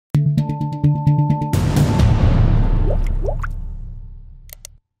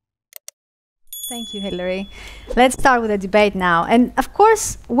Thank you, Hilary. Let's start with the debate now. And of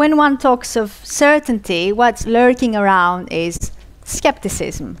course, when one talks of certainty, what's lurking around is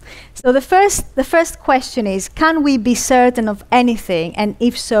skepticism. So the first question is, can we be certain of anything? And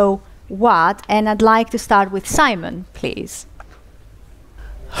if so, what? And I'd like to start with Simon, please.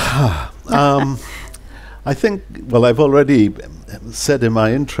 I think, well, I've already said in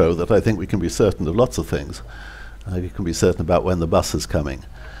my intro that I think we can be certain of lots of things. You can be certain about when the bus is coming.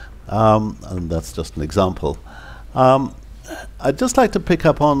 And that's just an example. I'd just like to pick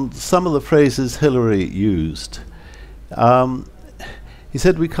up on some of the phrases Hilary used. He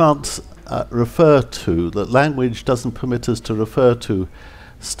said we can't refer to, that language doesn't permit us to refer to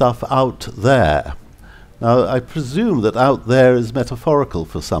stuff out there. Now, I presume that out there is metaphorical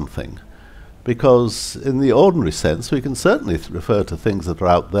for something, because in the ordinary sense, we can certainly refer to things that are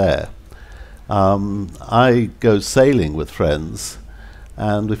out there. I go sailing with friends,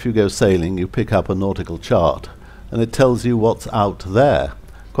 and if you go sailing, you pick up a nautical chart, and it tells you what's out there,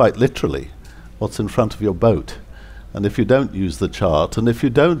 quite literally, what's in front of your boat. And if you don't use the chart, and if you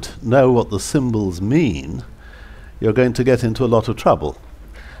don't know what the symbols mean, you're going to get into a lot of trouble.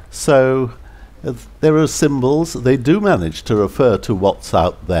 So there are symbols, they do manage to refer to what's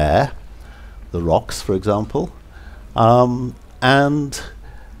out there, the rocks, for example, and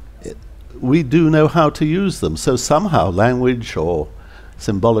we do know how to use them. So somehow language or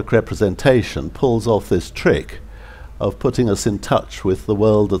symbolic representation pulls off this trick of putting us in touch with the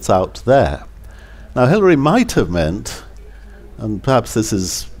world that's out there. Now, Hilary might have meant, and perhaps this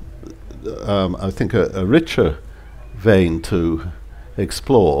is, I think, a richer vein to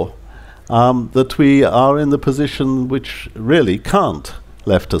explore, that we are in the position which really Kant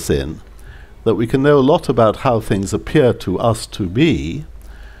left us in, that we can know a lot about how things appear to us to be,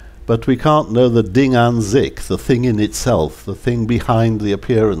 but we can't know the Ding an sich, the thing in itself, the thing behind the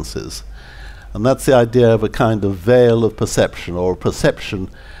appearances. And that's the idea of a kind of veil of perception, or perception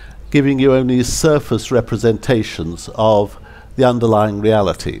giving you only surface representations of the underlying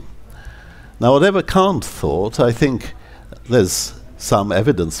reality. Now, whatever Kant thought, I think there's some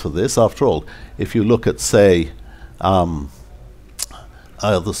evidence for this. After all, if you look at, say, the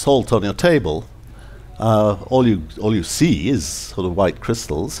salt on your table, all you see is sort of white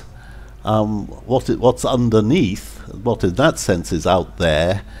crystals. What's underneath, what in that sense is out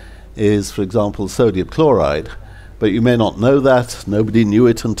there, is, for example, sodium chloride. But you may not know that. Nobody knew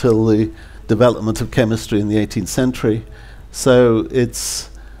it until the development of chemistry in the 18th century. So it's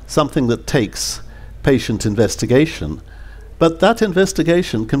something that takes patient investigation. But that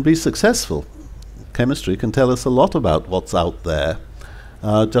investigation can be successful. Chemistry can tell us a lot about what's out there,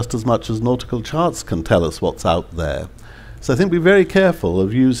 just as much as nautical charts can tell us what's out there. So I think be very careful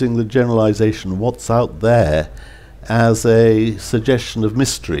of using the generalization, what's out there, as a suggestion of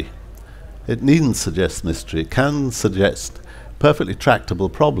mystery. It needn't suggest mystery. It can suggest perfectly tractable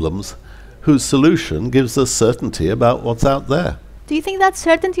problems whose solution gives us certainty about what's out there. Do you think that's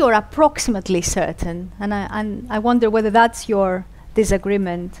certainty or approximately certain? And I wonder whether that's your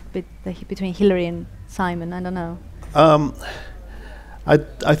disagreement between Hilary and Simon. I don't know.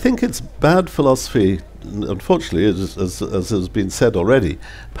 I think it's bad philosophy, unfortunately, as has been said already,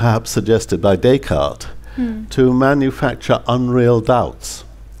 perhaps suggested by Descartes, to manufacture unreal doubts.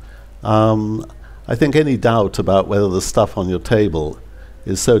 I think any doubt about whether the stuff on your table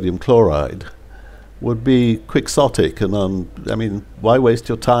is sodium chloride would be quixotic, and I mean, why waste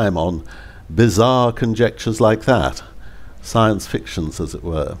your time on bizarre conjectures like that? Science fictions, as it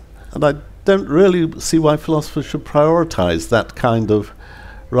were. And I don't really see why philosophers should prioritize that kind of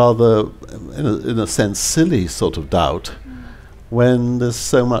rather, in a sense, silly sort of doubt, when there's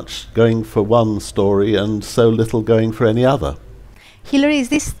so much going for one story and so little going for any other. Hilary, is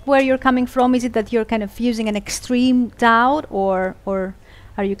this where you're coming from? Is it that you're kind of using an extreme doubt, or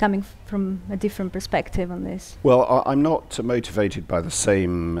are you coming from a different perspective on this? Well, I'm not motivated by the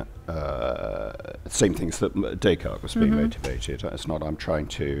same things that Descartes was being motivated. It's not I'm trying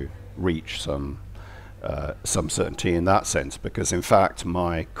to reach some certainty in that sense, because in fact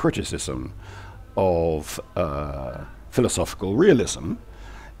my criticism of philosophical realism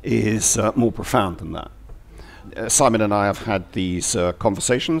is more profound than that. Simon and I have had these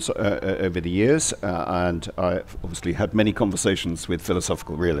conversations over the years, and I've obviously had many conversations with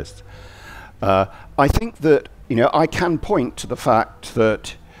philosophical realists. I think that, I can point to the fact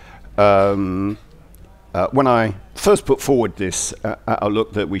that when I first put forward this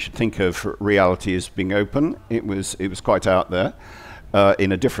outlook that we should think of reality as being open, it was quite out there,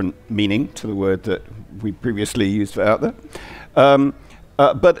 in a different meaning to the word that we previously used for out there.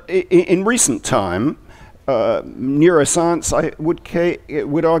 But in recent time, neuroscience, I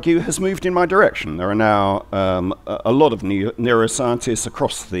would argue, has moved in my direction. There are now a lot of neuroscientists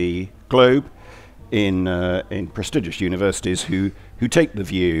across the globe in prestigious universities who take the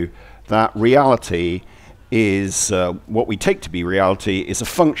view that reality is what we take to be reality is a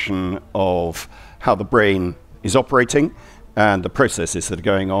function of how the brain is operating and the processes that are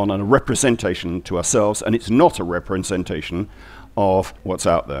going on, and a representation to ourselves, and it's not a representation of what's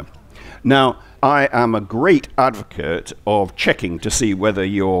out there. Now, I am a great advocate of checking to see whether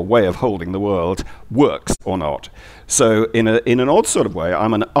your way of holding the world works or not. So in an odd sort of way,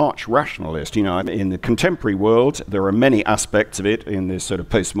 I'm an arch rationalist. You know, in the contemporary world, there are many aspects of it in this sort of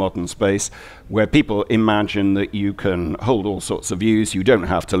postmodern space where people imagine that you can hold all sorts of views. You don't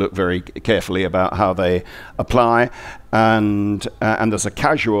have to look very carefully about how they apply. And there's a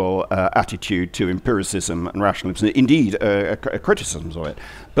casual attitude to empiricism and rationalism, indeed criticisms of it.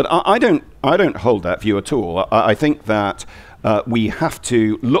 But I don't hold that view at all. I think that we have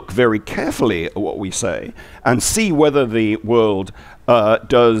to look very carefully at what we say and see whether the world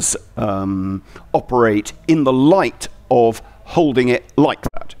does operate in the light of holding it like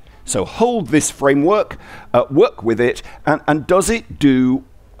that. So hold this framework, work with it, and does it do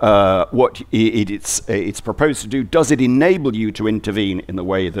what it's proposed to do? Does it enable you to intervene in the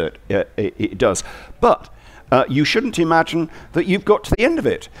way that it does? But you shouldn't imagine that you've got to the end of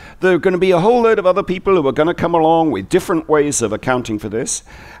it. There are going to be a whole load of other people who are going to come along with different ways of accounting for this.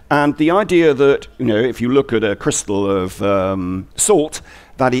 And the idea that, you know, if you look at a crystal of salt,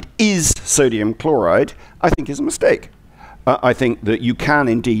 that it is sodium chloride, I think is a mistake. I think that you can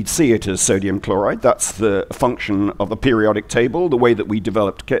indeed see it as sodium chloride. That's the function of the periodic table, the way that we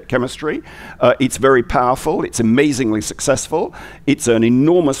developed chemistry. It's very powerful. It's amazingly successful. It's an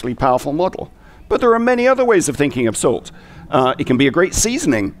enormously powerful model. But there are many other ways of thinking of salt. It can be a great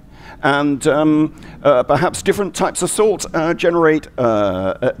seasoning. And perhaps different types of salt generate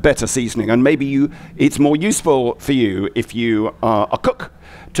better seasoning. And maybe it's more useful for you if you are a cook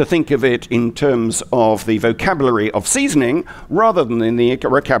to think of it in terms of the vocabulary of seasoning rather than in the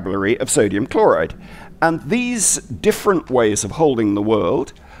vocabulary of sodium chloride. And these different ways of holding the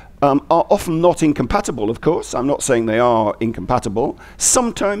world are often not incompatible, of course. I'm not saying they are incompatible.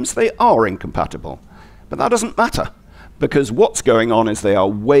 Sometimes they are incompatible. But that doesn't matter, because what's going on is they are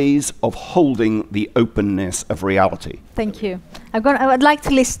ways of holding the openness of reality. Thank you. I would like to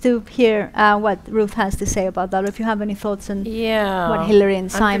listen to hear what Ruth has to say about that, if you have any thoughts on what Hilary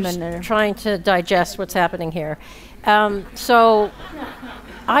and Simon are trying to digest what's happening here. So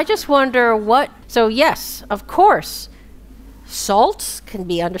I just wonder so yes, of course, salt can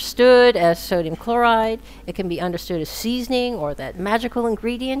be understood as sodium chloride. It can be understood as seasoning or that magical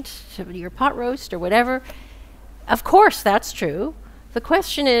ingredient to your pot roast or whatever. Of course, that's true. The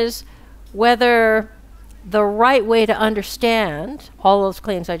question is whether the right way to understand all those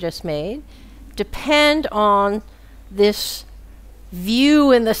claims I just made depend on this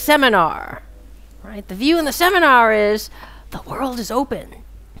view in the seminar, right? The view in the seminar is the world is open,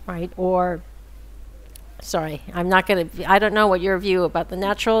 right? Or, sorry, I don't know what your view about the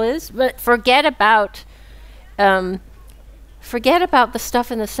natural is, but forget about the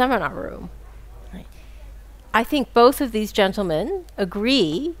stuff in the seminar room. I think both of these gentlemen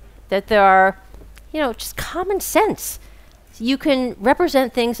agree that there are, just common sense. You can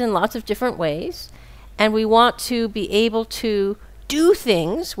represent things in lots of different ways, and we want to be able to do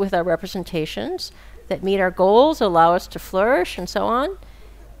things with our representations that meet our goals, allow us to flourish, and so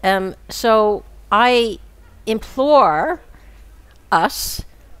on. So I implore us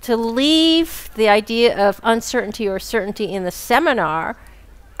to leave the idea of uncertainty or certainty in the seminar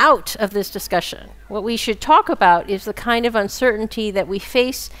out of this discussion. What we should talk about is the kind of uncertainty that we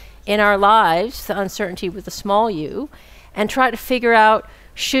face in our lives, the uncertainty with a small u, and try to figure out,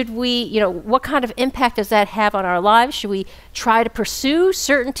 should we, what kind of impact does that have on our lives? Should we try to pursue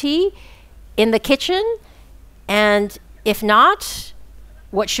certainty in the kitchen? And if not,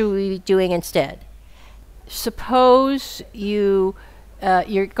 what should we be doing instead? Suppose you're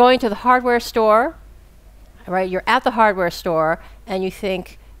going to the hardware store, right? You're at the hardware store and you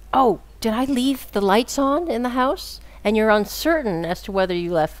think, oh, did I leave the lights on in the house? And you're uncertain as to whether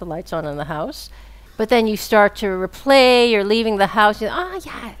you left the lights on in the house. But then you start to replay, you're leaving the house, yeah,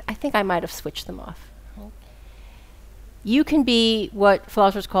 I think I might have switched them off. You can be what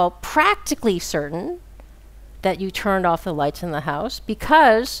philosophers call practically certain that you turned off the lights in the house,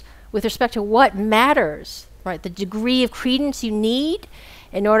 because with respect to what matters, right, the degree of credence you need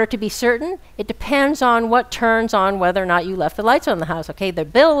in order to be certain, it depends on what turns on whether or not you left the lights on in the house. Okay, the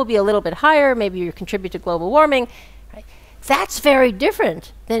bill will be a little bit higher, maybe you contribute to global warming. Right? That's very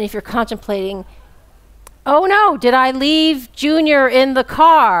different than if you're contemplating oh no, did I leave Junior in the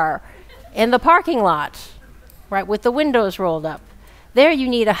car, in the parking lot, right, with the windows rolled up? There you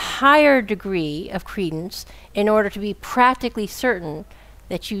need a higher degree of credence in order to be practically certain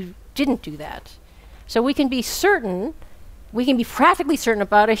that you didn't do that. So we can be certain, we can be practically certain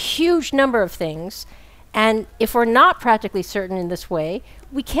about a huge number of things, and if we're not practically certain in this way,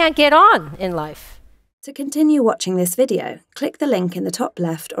 we can't get on in life. To continue watching this video, click the link in the top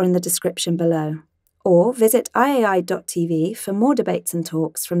left or in the description below, or visit iai.tv for more debates and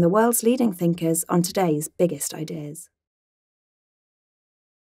talks from the world's leading thinkers on today's biggest ideas.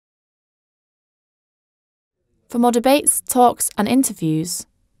 For more debates, talks and interviews,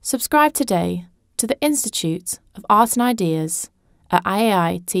 subscribe today to the Institute of Art and Ideas at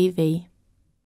IAI TV.